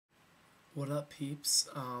What up, peeps?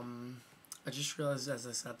 I just realized as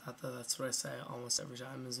I said that's what I say almost every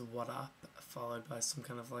time is what up, followed by some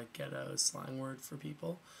kind of like ghetto slang word for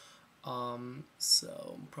people.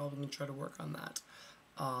 So I'm probably gonna try to work on that.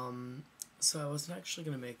 So I wasn't actually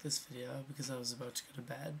gonna make this video because I was about to go to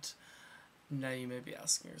bed. Now you may be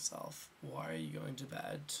asking yourself, why are you going to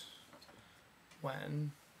bed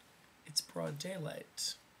when it's broad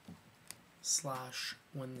daylight? Slash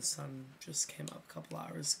when the sun just came up a couple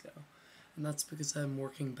hours ago. And that's because I'm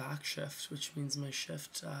working back shift, which means my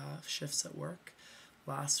shifts at work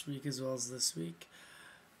last week as well as this week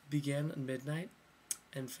began at midnight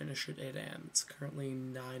and finish at 8 a.m. It's currently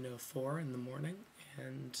 9:04 in the morning,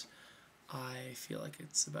 and I feel like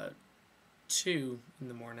it's about 2 in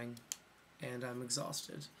the morning, and I'm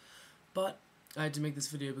exhausted. But I had to make this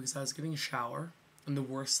video because I was getting a shower, and the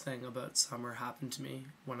worst thing about summer happened to me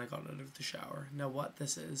when I got out of the shower. Now, what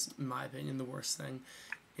this is, in my opinion, the worst thing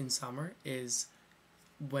in summer is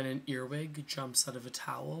when an earwig jumps out of a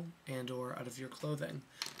towel and or out of your clothing,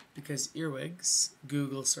 because earwigs,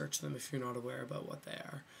 Google search them if you're not aware about what they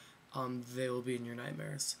are. They will be in your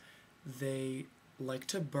nightmares. They like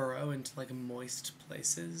to burrow into like moist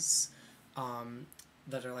places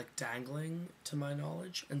that are like dangling, to my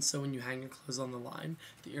knowledge, and so when you hang your clothes on the line,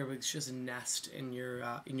 the earwigs just nest in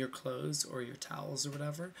your clothes or your towels or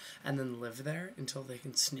whatever, and then live there until they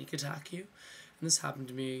can sneak attack you. And this happened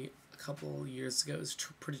to me a couple years ago. It was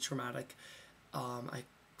pretty traumatic. I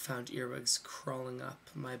found earwigs crawling up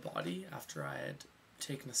my body after I had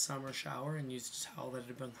taken a summer shower and used a towel that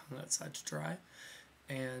had been hung outside to dry,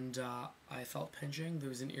 and I felt pinching. There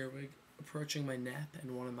was an earwig approaching my neck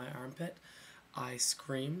and one in my armpit. I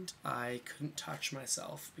screamed. I couldn't touch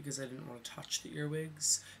myself because I didn't want to touch the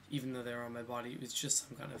earwigs, even though they were on my body. It was just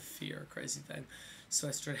some kind of fear, crazy thing. So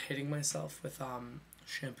I started hitting myself with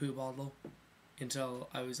shampoo bottle until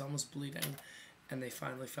I was almost bleeding, and they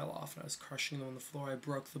finally fell off, and I was crushing them on the floor. I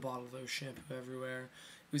broke the bottle. There was shampoo everywhere.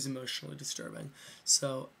 It was emotionally disturbing.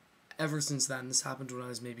 So ever since then, this happened when I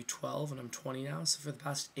was maybe 12, and I'm 20 now, so for the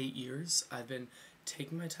past 8 years, I've been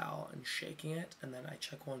taking my towel and shaking it, and then I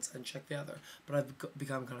check one side and check the other. But I've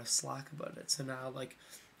become kind of slack about it, so now, like,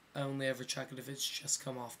 I only ever check it if it's just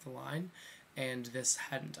come off the line, and this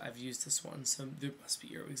hadn't. I've used this one, so there must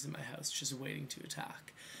be earwigs in my house just waiting to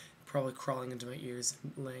attack. Probably crawling into my ears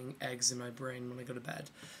and laying eggs in my brain when I go to bed.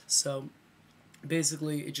 So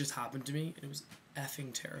basically, it just happened to me, and it was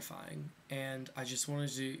effing terrifying, and I just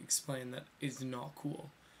wanted to explain that it's not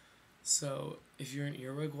cool. So if you're an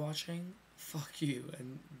earwig watching, fuck you,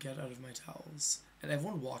 and get out of my towels. And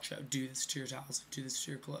everyone watch out. Do this to your towels. Do this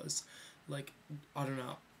to your clothes. Like, I don't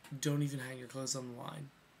know. Don't even hang your clothes on the line,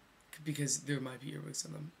 because there might be earwigs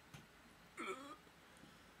in them.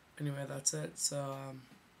 Anyway, that's it. So,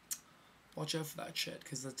 watch out for that shit,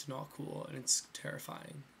 because that's not cool, and it's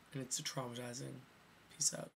terrifying, and it's traumatizing. Peace out.